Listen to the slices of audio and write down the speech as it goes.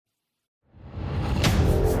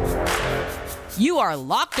You are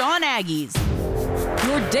Locked On Aggies,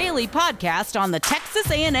 your daily podcast on the Texas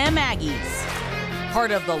A&M Aggies.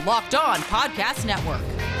 Part of the Locked On Podcast Network,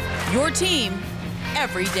 your team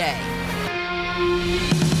every day.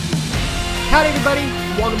 Howdy, everybody.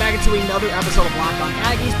 Welcome back to another episode of Locked On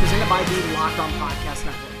Aggies, presented by the Locked On Podcast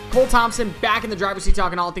Network. Cole Thompson back in the driver's seat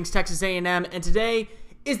talking all things Texas A&M, and today,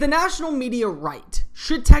 is the national media right?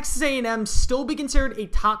 Should Texas A&M still be considered a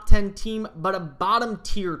top 10 team, but a bottom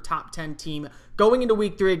tier top 10 team going into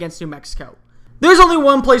week 3 against New Mexico? There's only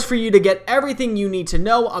one place for you to get everything you need to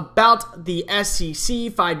know about the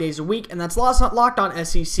SEC 5 days a week, and that's Locked On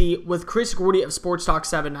SEC with Chris Gordy of Sports Talk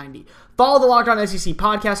 790. Follow the Locked On SEC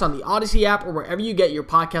podcast on the Odyssey app or wherever you get your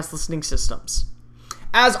podcast listening systems.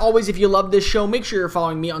 As always, if you love this show, make sure you're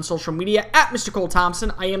following me on social media at Mr. Cole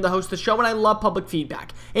Thompson. I am the host of the show, and I love public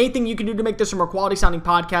feedback. Anything you can do to make this a more quality-sounding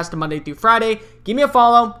podcast on Monday through Friday, give me a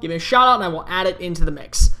follow, give me a shout-out, and I will add it into the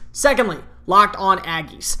mix. Secondly, Locked On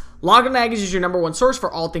Aggies. Locked On Aggies is your number one source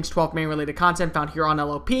for all things 12th man-related content found here on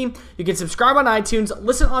LOP. You can subscribe on iTunes,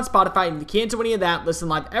 listen on Spotify, and if you can't do any of that, listen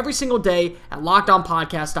live every single day at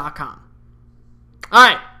LockedOnPodcast.com. All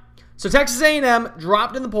right. So Texas A&M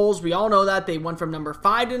dropped in the polls. We all know that. They went from number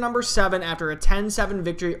 5 to number 7 after a 10-7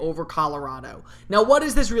 victory over Colorado. Now, what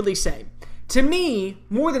does this really say? To me,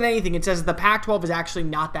 more than anything, it says that the Pac-12 is actually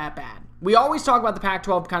not that bad. We always talk about the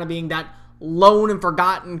Pac-12 kind of being that lone and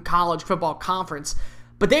forgotten college football conference,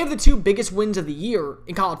 but they have the 2 biggest wins of the year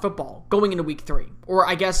in college football going into week 3, or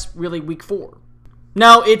I guess really week 4.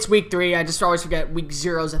 No, it's week 3. I just always forget week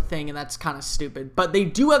 0 is a thing, and that's kind of stupid. But they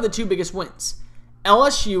do have the 2 biggest wins.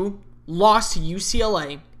 LSU lost to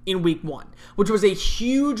UCLA in week 1, which was a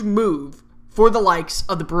huge move for the likes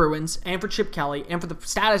of the Bruins and for Chip Kelly and for the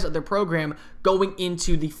status of their program going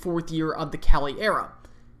into the 4th year of the Kelly era.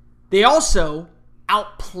 They also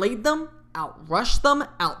outplayed them, outrushed them,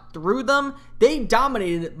 outthrew them. They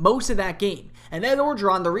dominated most of that game. And Ed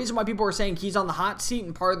Orgeron, the reason why people are saying he's on the hot seat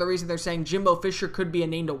and part of the reason they're saying Jimbo Fisher could be a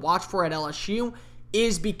name to watch for at LSU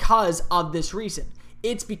is because of this reason.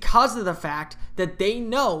 It's because of the fact that they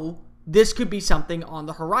know this could be something on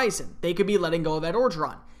the horizon. They could be letting go of Ed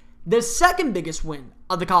Orgeron. The second biggest win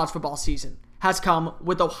of the college football season has come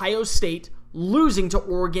with Ohio State losing to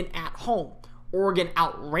Oregon at home. Oregon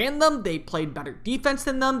outran them. They played better defense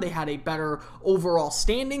than them. They had a better overall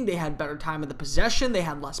standing. They had better time of the possession. They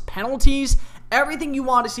had less penalties. Everything you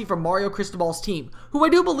want to see from Mario Cristobal's team, who I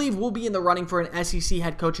do believe will be in the running for an SEC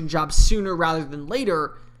head coaching job sooner rather than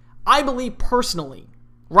later. I believe personally,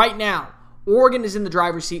 right now, Oregon is in the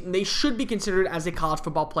driver's seat, and they should be considered as a college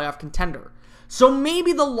football playoff contender. So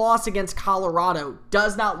maybe the loss against Colorado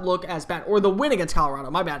does not look as bad, or the win against Colorado,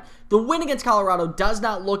 my bad. The win against Colorado does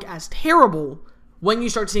not look as terrible when you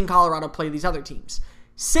start seeing Colorado play these other teams.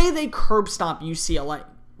 Say they curb stomp UCLA.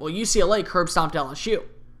 Well, UCLA curb stomped LSU.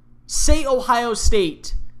 Say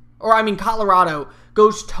Colorado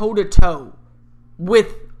goes toe-to-toe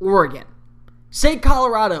with Oregon. Say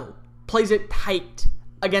Colorado plays it tight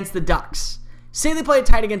against the Ducks. Say they play it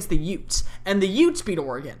tight against the Utes, and the Utes beat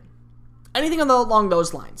Oregon. Anything along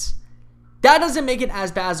those lines. That doesn't make it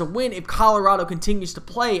as bad as a win if Colorado continues to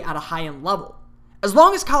play at a high-end level. As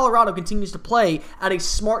long as Colorado continues to play at a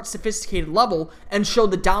smart, sophisticated level and show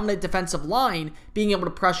the dominant defensive line being able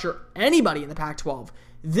to pressure anybody in the Pac-12,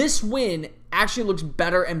 this win actually looks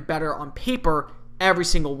better and better on paper every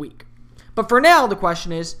single week. But for now, the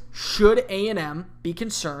question is, should A&M be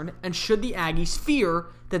concerned, and should the Aggies fear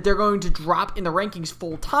that they're going to drop in the rankings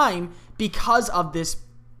full time because of this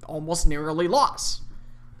almost narrowly loss?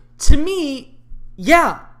 To me,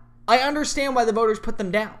 yeah, I understand why the voters put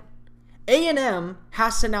them down. A&M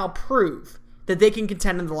has to now prove that they can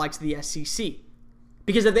contend in the likes of the SEC.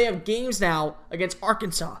 Because if they have games now against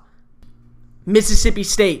Arkansas, Mississippi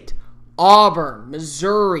State, Auburn,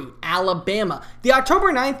 Missouri, Alabama. The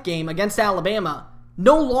October 9th game against Alabama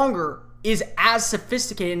no longer is as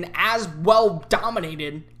sophisticated and as well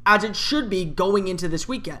dominated as it should be going into this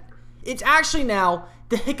weekend. It's actually now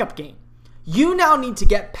the hiccup game. You now need to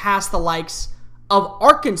get past the likes of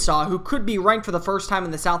Arkansas, who could be ranked for the first time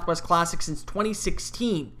in the Southwest Classic since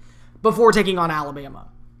 2016, before taking on Alabama.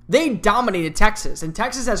 They dominated Texas, and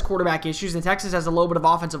Texas has quarterback issues, and Texas has a little bit of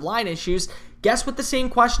offensive line issues. Guess what the same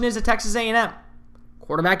question is at Texas A&M?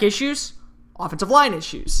 Quarterback issues, offensive line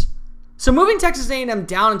issues. So moving Texas A&M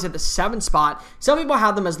down into the 7th spot, some people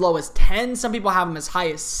have them as low as 10, some people have them as high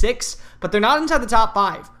as 6, but they're not inside the top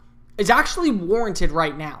 5. It's actually warranted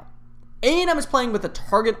right now. A&M is playing with a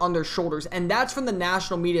target on their shoulders, and that's from the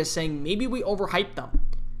national media saying maybe we overhyped them.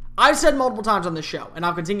 I've said multiple times on this show, and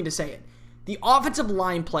I'll continue to say it. The offensive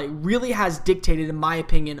line play really has dictated, in my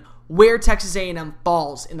opinion, where Texas A&M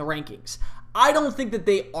falls in the rankings. I don't think that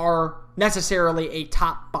they are necessarily a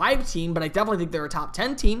top 5 team, but I definitely think they're a top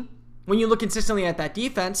 10 team when you look consistently at that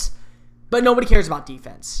defense. But nobody cares about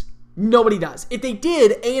defense. Nobody does. If they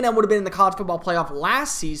did, A&M would have been in the college football playoff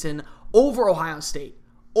last season over Ohio State,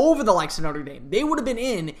 over the likes of Notre Dame. They would have been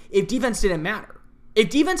in if defense didn't matter. If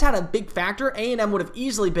defense had a big factor, A&M would have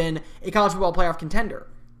easily been a college football playoff contender.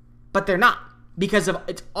 But they're not, because of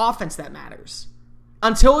its offense that matters.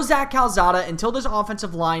 Until Zach Calzada, until this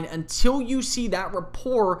offensive line, until you see that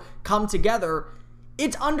rapport come together,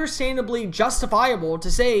 it's understandably justifiable to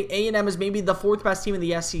say A&M is maybe the 4th best team in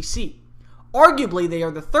the SEC. Arguably, they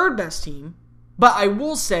are the 3rd best team, but I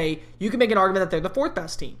will say you can make an argument that they're the 4th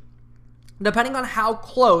best team. Depending on how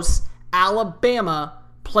close Alabama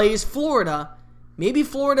plays Florida, maybe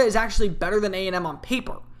Florida is actually better than A&M on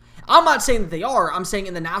paper. I'm not saying that they are. I'm saying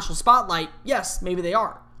in the national spotlight, yes, maybe they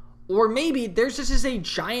are. Or maybe there's just a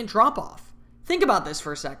giant drop-off. Think about this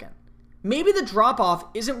for a second. Maybe the drop-off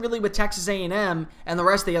isn't really with Texas A&M and the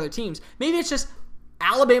rest of the other teams. Maybe it's just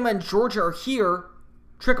Alabama and Georgia are here,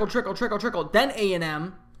 trickle, trickle, trickle, trickle, then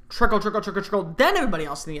A&M, trickle, trickle, trickle, trickle, then everybody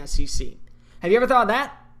else in the SEC. Have you ever thought of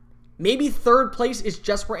that? Maybe 3rd place is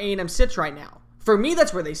just where A&M sits right now. For me,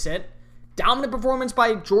 that's where they sit. Dominant performance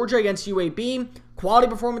by Georgia against UAB, quality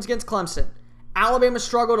performance against Clemson. Alabama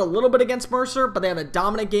struggled a little bit against Mercer, but they had a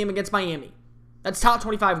dominant game against Miami. That's top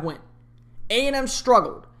 25 win. A&M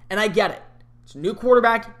struggled, and I get it. It's a new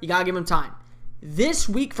quarterback, you gotta give him time. This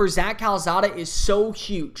week for Zach Calzada is so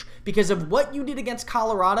huge because of what you did against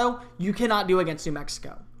Colorado, you cannot do against New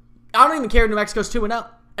Mexico. I don't even care if New Mexico's 2-0.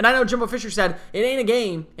 And I know Jimbo Fisher said, it ain't a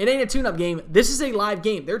game. It ain't a tune-up game. This is a live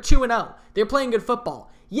game. They're 2-0. They're playing good football.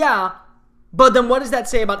 Yeah, but then what does that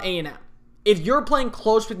say about A&M? If you're playing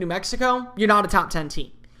close with New Mexico, you're not a top 10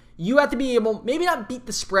 team. You have to be able, maybe not beat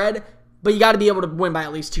the spread, but you got to be able to win by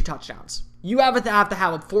at least 2 touchdowns. You have to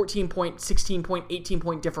have a 14-point, 16-point,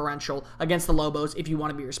 18-point differential against the Lobos if you want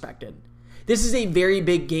to be respected. This is a very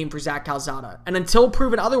big game for Zach Calzada, and until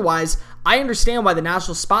proven otherwise, I understand why the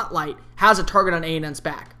national spotlight has a target on A&M's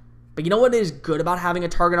back. But you know what is good about having a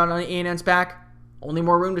target on A&M's back? Only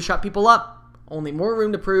more room to shut people up. Only more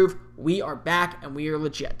room to prove we are back and we are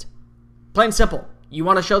legit. Plain and simple. You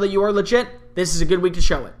want to show that you are legit? This is a good week to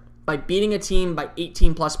show it. By beating a team by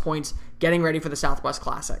 18 plus points, getting ready for the Southwest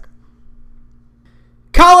Classic.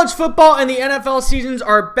 College football and the NFL seasons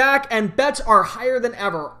are back, and bets are higher than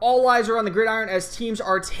ever. All eyes are on the gridiron as teams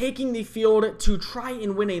are taking the field to try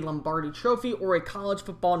and win a Lombardi Trophy or a college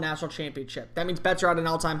football national championship. That means bets are at an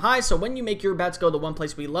all-time high, so when you make your bets, go to the one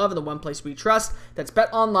place we love and the one place we trust. That's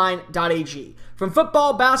betonline.ag. From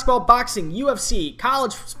football, basketball, boxing, UFC,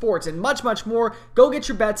 college sports, and much, much more, go get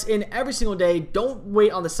your bets in every single day. Don't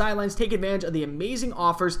wait on the sidelines. Take advantage of the amazing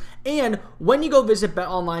offers, and when you go visit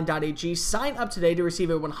betonline.ag, sign up today to receive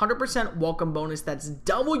a 100% welcome bonus. That's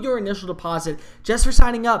double your initial deposit just for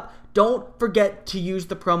signing up. Don't forget to use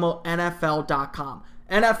the promo NFL.com.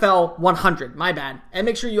 NFL 100, my bad. And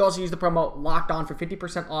make sure you also use the promo Locked On for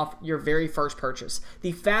 50% off your very first purchase.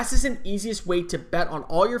 The fastest and easiest way to bet on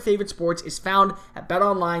all your favorite sports is found at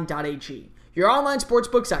betonline.ag. Your online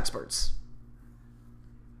sportsbooks experts.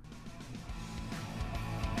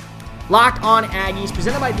 Locked On Aggies,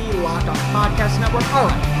 presented by the Locked On Podcast Network. All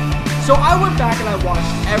right. So I went back and I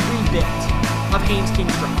watched every bit of Haynes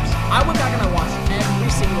King's drops. I went back and I watched every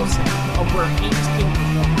single snap of where Haynes King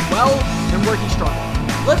performed well and where he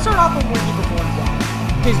struggled. Let's start off with where he performed well.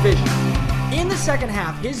 His vision. In the second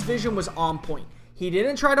half, his vision was on point. He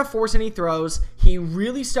didn't try to force any throws. He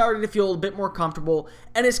really started to feel a bit more comfortable,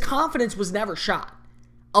 and his confidence was never shot.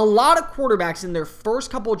 A lot of quarterbacks in their first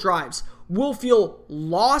couple of drives will feel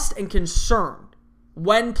lost and concerned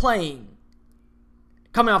when playing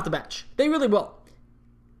coming off the bench. They really will.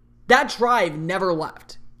 That drive never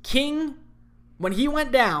left. King, when he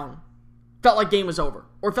went down, felt like game was over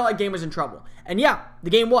or felt like game was in trouble. And yeah, the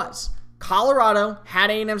game was. Colorado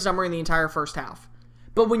had A&M's number in the entire first half.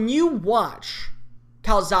 But when you watch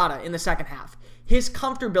Calzada in the second half, his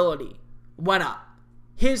comfortability went up.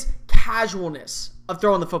 His casualness of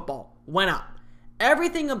throwing the football went up.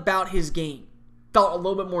 Everything about his game felt a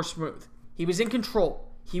little bit more smooth. He was in control.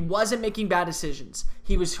 He wasn't making bad decisions.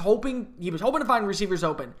 He was hoping to find receivers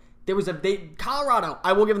open. Colorado,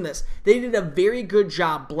 I will give them this. They did a very good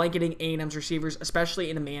job blanketing A&M's receivers, especially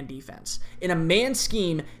in a man defense. In a man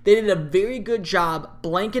scheme, they did a very good job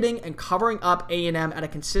blanketing and covering up A&M at a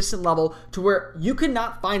consistent level to where you could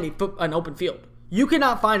not find an open field. You could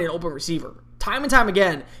not find an open receiver. Time and time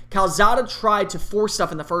again, Calzada tried to force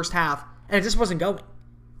stuff in the first half, and it just wasn't going.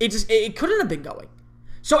 It couldn't have been going.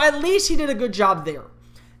 So at least he did a good job there.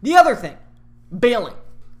 The other thing, bailing.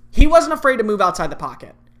 He wasn't afraid to move outside the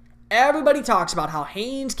pocket. Everybody talks about how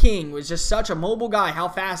Haynes King was just such a mobile guy, how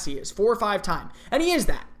fast he is, 4 or 5 times. And he is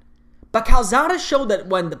that. But Calzada showed that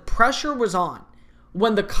when the pressure was on,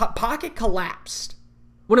 when the pocket collapsed,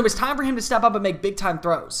 when it was time for him to step up and make big-time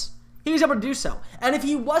throws, he was able to do so. And if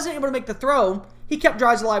he wasn't able to make the throw, he kept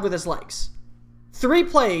drives alive with his legs. 3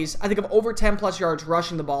 plays, I think, of over 10-plus yards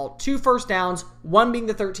rushing the ball, 2 first downs, 1 being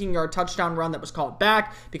the 13-yard touchdown run that was called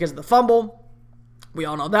back because of the fumble. We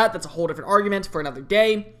all know that. That's a whole different argument for another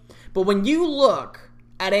day. But when you look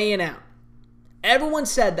at A&M, everyone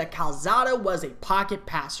said that Calzada was a pocket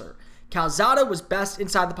passer. Calzada was best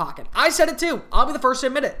inside the pocket. I said it too. I'll be the first to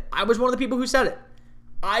admit it. I was one of the people who said it.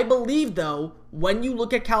 I believe, though, when you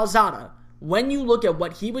look at Calzada, when you look at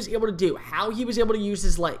what he was able to do, how he was able to use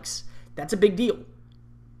his legs, that's a big deal.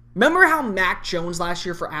 Remember how Mac Jones last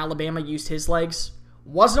year for Alabama used his legs?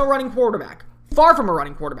 Wasn't a running quarterback. Far from a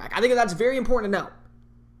running quarterback. I think that's very important to know.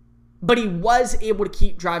 But he was able to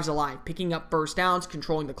keep drives alive, picking up first downs,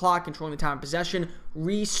 controlling the clock, controlling the time of possession,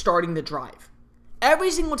 restarting the drive. Every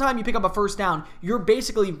single time you pick up a first down, you're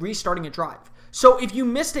basically restarting a drive. So if you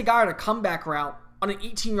missed a guy on a comeback route on an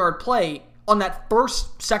 18-yard play on that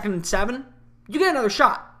first, second, and 7, you get another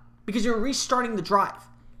shot because you're restarting the drive.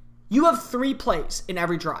 You have 3 plays in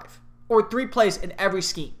every drive or 3 plays in every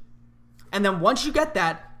scheme. And then once you get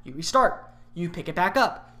that, you restart. You pick it back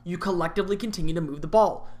up. You collectively continue to move the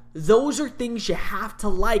ball. Those are things you have to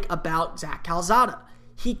like about Zach Calzada.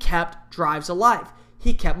 He kept drives alive.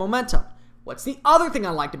 He kept momentum. What's the other thing I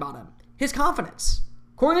liked about him? His confidence.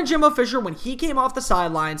 According to Jimbo Fisher, when he came off the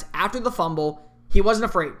sidelines after the fumble, he wasn't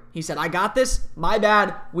afraid. He said, I got this. My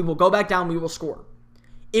bad. We will go back down. We will score.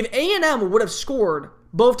 If A&M would have scored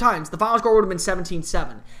both times, the final score would have been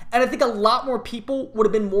 17-7. And I think a lot more people would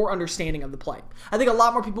have been more understanding of the play. I think a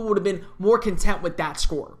lot more people would have been more content with that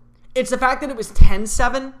score. It's the fact that it was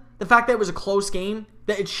 10-7, the fact that it was a close game,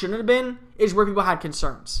 that it shouldn't have been, is where people had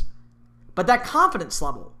concerns. But that confidence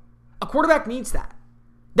level, a quarterback needs that.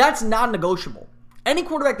 That's non-negotiable. Any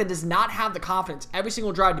quarterback that does not have the confidence every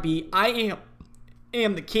single drive to be, I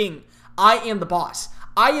am the king. I am the boss.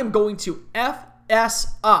 I am going to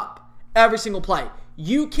F-S up every single play.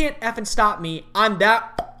 You can't F and stop me. I'm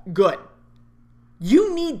that good.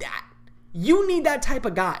 You need that. You need that type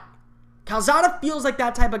of guy. Calzada feels like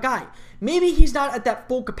that type of guy. Maybe he's not at that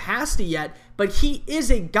full capacity yet, but he is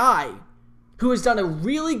a guy who has done a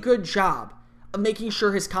really good job of making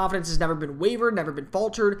sure his confidence has never been wavered, never been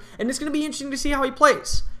faltered, and it's going to be interesting to see how he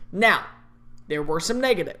plays. Now, there were some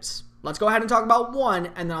negatives. Let's go ahead and talk about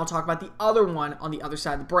one, and then I'll talk about the other one on the other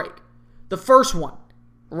side of the break. The first one,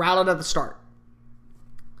 routed at the start.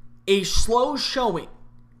 A slow showing,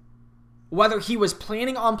 whether he was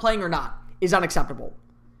planning on playing or not, is unacceptable.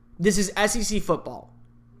 This is SEC football.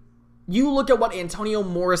 You look at what Antonio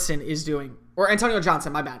Morrison is doing, or Antonio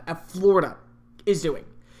Johnson, my bad, at Florida is doing.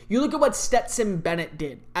 You look at what Stetson Bennett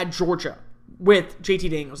did at Georgia with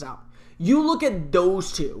JT Daniels out. You look at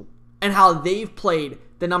those two and how they've played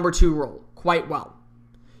the number 2 role quite well.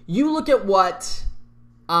 You look at what,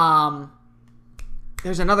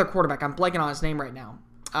 there's another quarterback, I'm blanking on his name right now.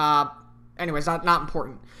 Anyways, not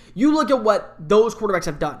important. You look at what those quarterbacks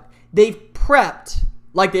have done. They've prepped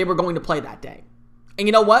like they were going to play that day. And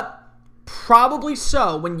you know what? Probably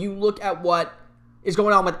so when you look at what is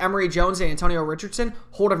going on with Emory Jones and Antonio Richardson,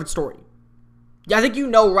 whole different story. Yeah, I think you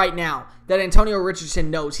know right now that Antonio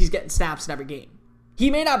Richardson knows he's getting snaps in every game. He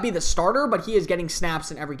may not be the starter, but he is getting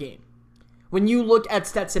snaps in every game. When you look at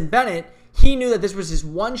Stetson Bennett, he knew that this was his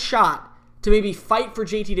one shot to maybe fight for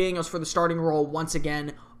JT Daniels for the starting role once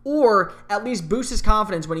again, or at least boost his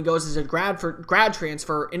confidence when he goes as a grad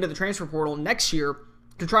transfer into the transfer portal next year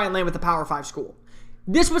to try and land with a Power 5 school.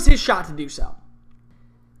 This was his shot to do so.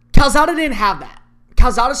 Calzada didn't have that.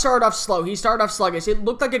 Calzada started off slow. He started off sluggish. It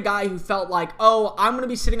looked like a guy who felt like, oh, I'm going to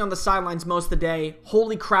be sitting on the sidelines most of the day.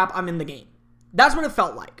 Holy crap, I'm in the game. That's what it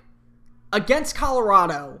felt like. Against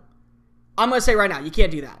Colorado, I'm going to say right now, you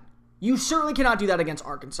can't do that. You certainly cannot do that against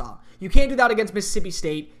Arkansas. You can't do that against Mississippi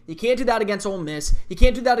State. You can't do that against Ole Miss. You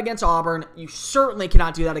can't do that against Auburn. You certainly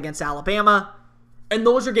cannot do that against Alabama. And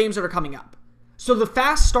those are games that are coming up. So the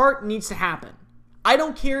fast start needs to happen. I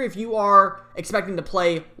don't care if you are expecting to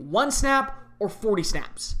play 1 snap or 40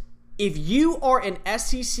 snaps. If you are an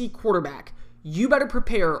SEC quarterback, you better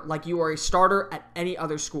prepare like you are a starter at any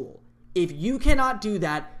other school. If you cannot do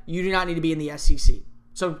that, you do not need to be in the SEC.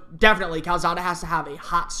 So definitely, Calzada has to have a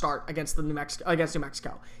hot start against New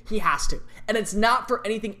Mexico. He has to. And it's not for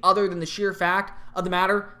anything other than the sheer fact of the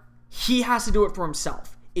matter. He has to do it for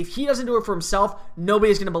himself. If he doesn't do it for himself,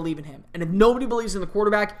 nobody's going to believe in him. And if nobody believes in the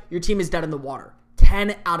quarterback, your team is dead in the water.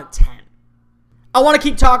 10 out of 10. I want to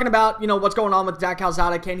keep talking about, what's going on with Zach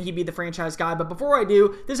Calzada. Can he be the franchise guy? But before I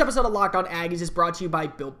do, this episode of Locked On Aggies is brought to you by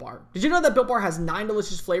Built Bar. Did you know that Built Bar has 9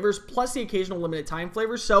 delicious flavors plus the occasional limited time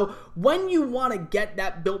flavors? So when you want to get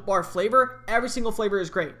that Built Bar flavor, every single flavor is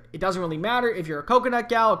great. It doesn't really matter if you're a coconut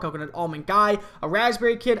gal, a coconut almond guy, a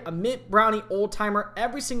raspberry kid, a mint brownie old timer.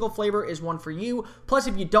 Every single flavor is one for you. Plus,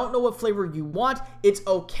 if you don't know what flavor you want, it's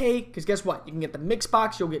okay, because guess what? You can get the mix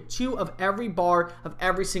box. You'll get 2 of every bar of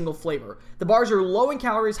every single flavor. The bars are low in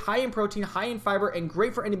calories, high in protein, high in fiber, and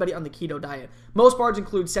great for anybody on the keto diet. Most bars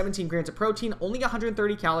include 17 grams of protein, only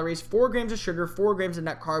 130 calories, 4 grams of sugar, 4 grams of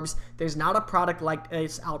net carbs. There's not a product like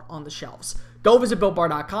this out on the shelves. Go visit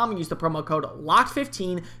BuiltBar.com and use the promo code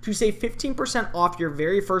LOCKED15 to save 15% off your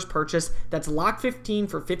very first purchase. That's LOCKED15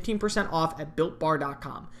 for 15% off at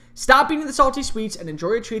BuiltBar.com. Stop eating the salty sweets and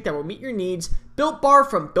enjoy a treat that will meet your needs. Built Bar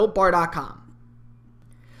from BuiltBar.com.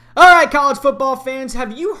 All right, college football fans,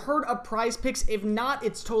 have you heard of Prize Picks? If not,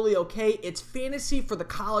 it's totally okay. It's fantasy for the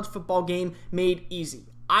college football game made easy.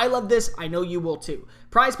 I love this. I know you will too.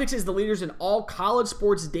 Prize Picks is the leaders in all college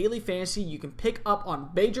sports daily fantasy. You can pick up on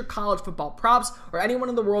major college football props or anyone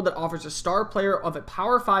in the world that offers a star player of a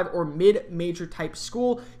Power 5 or mid-major type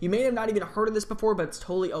school. You may have not even heard of this before, but it's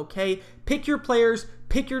totally okay. Pick your players,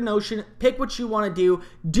 pick your notion, pick what you want to do.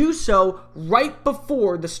 Do so right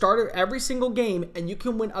before the start of every single game, and you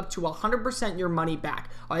can win up to 100% your money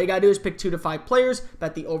back. All you got to do is pick 2 to 5 players,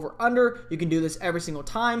 bet the over-under. You can do this every single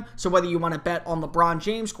time. So whether you want to bet on LeBron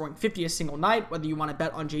James scoring 50 a single night, whether you want to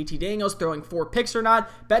bet on JT Daniels throwing 4 picks or not,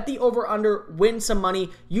 bet the over-under, win some money.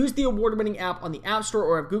 Use the award-winning app on the App Store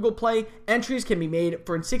or at Google Play. Entries can be made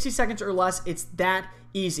for in 60 seconds or less. It's that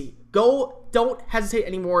easy. Don't hesitate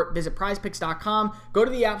anymore. Visit prizepicks.com. Go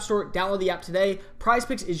to the App Store, download the app today. Prize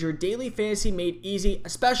Picks is your daily fantasy made easy,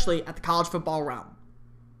 especially at the college football realm.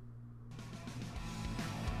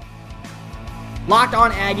 Locked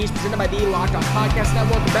On Aggies, presented by the Locked On Podcast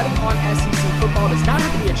Network. Betting on SEC football does not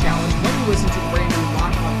have to be a challenge when you listen to the brand new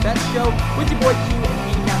Locked On Bets show with your boy Q and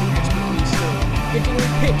handicapting expert Lee Sterling. Get your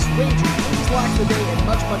picks, wagers, news, locks of the day, and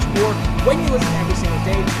much, much more when you listen every single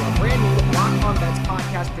day to our brand new Locked On Bets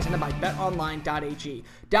podcast presented by BetOnline.ag.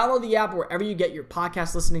 Download the app wherever you get your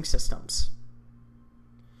podcast listening systems.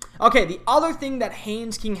 Okay, the other thing that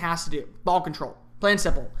Haynes King has to do, ball control. Plain and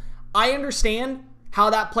simple. I understand how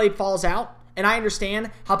that play falls out. And I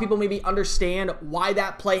understand how people maybe understand why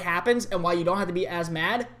that play happens and why you don't have to be as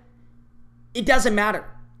mad. It doesn't matter.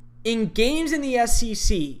 In games in the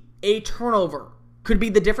SEC, a turnover could be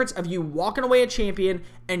the difference of you walking away a champion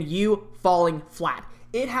and you falling flat.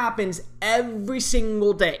 It happens every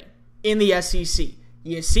single day in the SEC.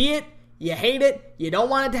 You see it, you hate it, you don't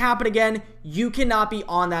want it to happen again. You cannot be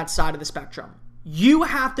on that side of the spectrum. You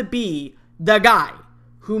have to be the guy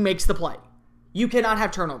who makes the play. You cannot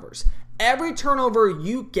have turnovers. Every turnover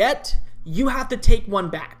you get, you have to take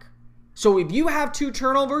one back. So if you have 2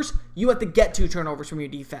 turnovers, you have to get 2 turnovers from your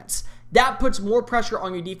defense. That puts more pressure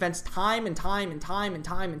on your defense time and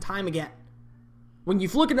time again. When you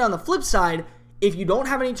look at it on the flip side, if you don't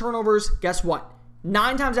have any turnovers, guess what?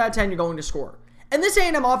 9 times out of 10, you're going to score. And this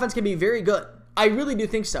A&M offense can be very good. I really do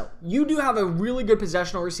think so. You do have a really good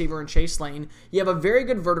possessional receiver in Chase Lane. You have a very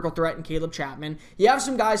good vertical threat in Caleb Chapman. You have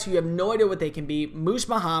some guys who you have no idea what they can be. Moose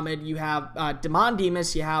Muhammad. You have Damon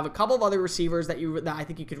Demas. You have a couple of other receivers that I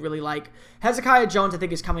think you could really like. Hezekiah Jones, I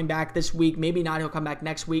think, is coming back this week. Maybe not. He'll come back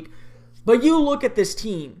next week. But you look at this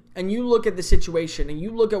team, and you look at the situation, and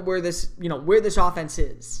you look at where this offense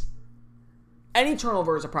is. Any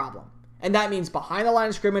turnover is a problem. And that means behind the line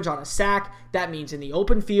of scrimmage on a sack. That means in the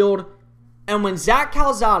open field. And when Zach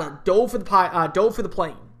Calzada dove for the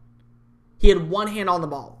plane, he had one hand on the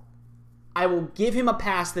ball. I will give him a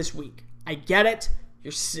pass this week. I get it.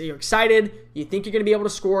 You're excited. You think you're going to be able to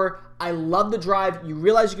score. I love the drive. You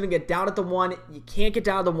realize you're going to get down at the 1. You can't get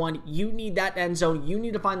down at the 1. You need that end zone. You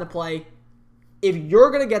need to find the play. If you're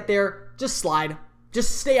going to get there, just slide.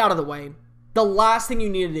 Just stay out of the way. The last thing you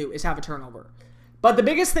need to do is have a turnover. But the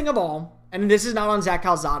biggest thing of all, and this is not on Zach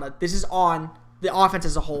Calzada, this is on the offense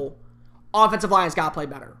as a whole. Offensive line has got to play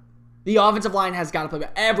better. The offensive line has got to play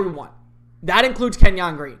better. Everyone. That includes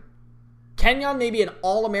Kenyon Green. Kenyon may be an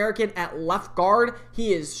All-American at left guard.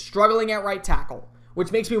 He is struggling at right tackle,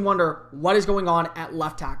 which makes me wonder what is going on at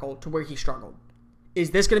left tackle to where he struggled.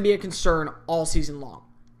 Is this going to be a concern all season long?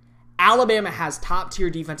 Alabama has top-tier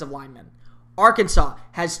defensive linemen. Arkansas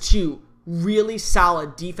has 2 really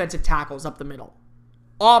solid defensive tackles up the middle.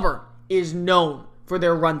 Auburn is known for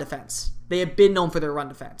their run defense. They have been known for their run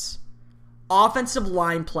defense. Offensive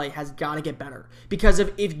line play has got to get better because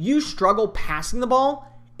if you struggle passing the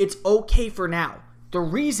ball, it's okay for now. The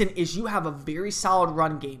reason is you have a very solid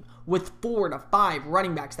run game. with 4 to 5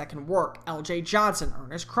 running backs that can work. LJ Johnson,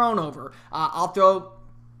 Ernest Kronover. I'll throw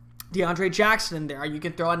DeAndre Jackson in there. You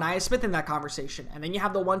can throw Anaya Smith in that conversation. And then you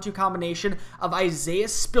have the 1-2 combination of Isaiah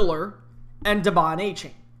Spiller and Devon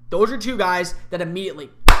Achane. Those are 2 guys that immediately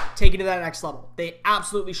take it to that next level. They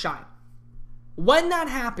absolutely shine. When that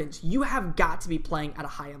happens, you have got to be playing at a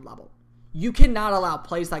high-end level. You cannot allow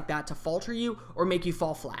plays like that to falter you or make you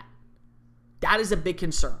fall flat. That is a big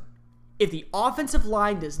concern. If the offensive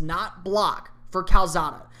line does not block for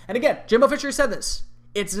Calzada, and again, Jimbo Fisher said this,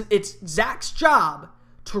 it's Zach's job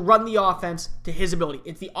to run the offense to his ability.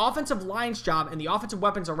 It's the offensive line's job and the offensive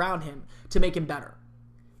weapons around him to make him better.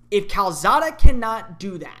 If Calzada cannot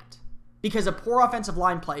do that because of poor offensive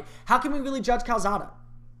line play, how can we really judge Calzada?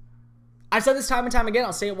 I've said this time and time again.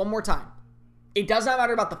 I'll say it one more time. It does not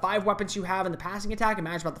matter about the 5 weapons you have in the passing attack. It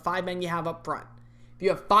matters about the 5 men you have up front. If you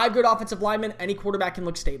have 5 good offensive linemen, any quarterback can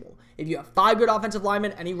look stable. If you have 5 good offensive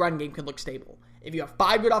linemen, any run game can look stable. If you have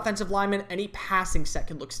 5 good offensive linemen, any passing set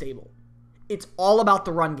can look stable. It's all about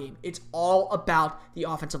the run game. It's all about the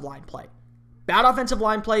offensive line play. Bad offensive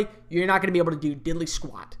line play, you're not going to be able to do diddly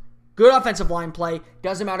squat. Good offensive line play,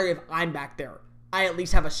 doesn't matter if I'm back there. I at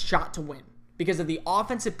least have a shot to win. Because of the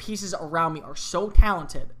offensive pieces around me are so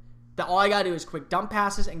talented that all I got to do is quick dump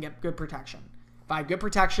passes and get good protection. If I have good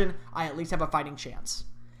protection, I at least have a fighting chance.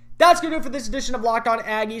 That's going to do it for this edition of Locked On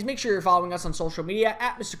Aggies. Make sure you're following us on social media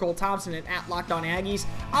at Mr. Cole Thompson and at Locked On Aggies.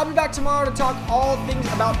 I'll be back tomorrow to talk all things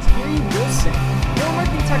about Terry Wilson, former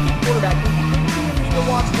Kentucky quarterback, who you continue to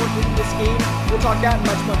watch more in this game. We'll talk that and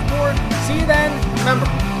much, much more. See you then. Remember,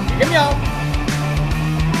 give me out.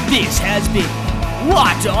 This has been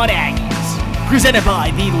Locked On Aggies, presented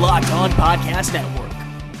by the Locked On Podcast Network.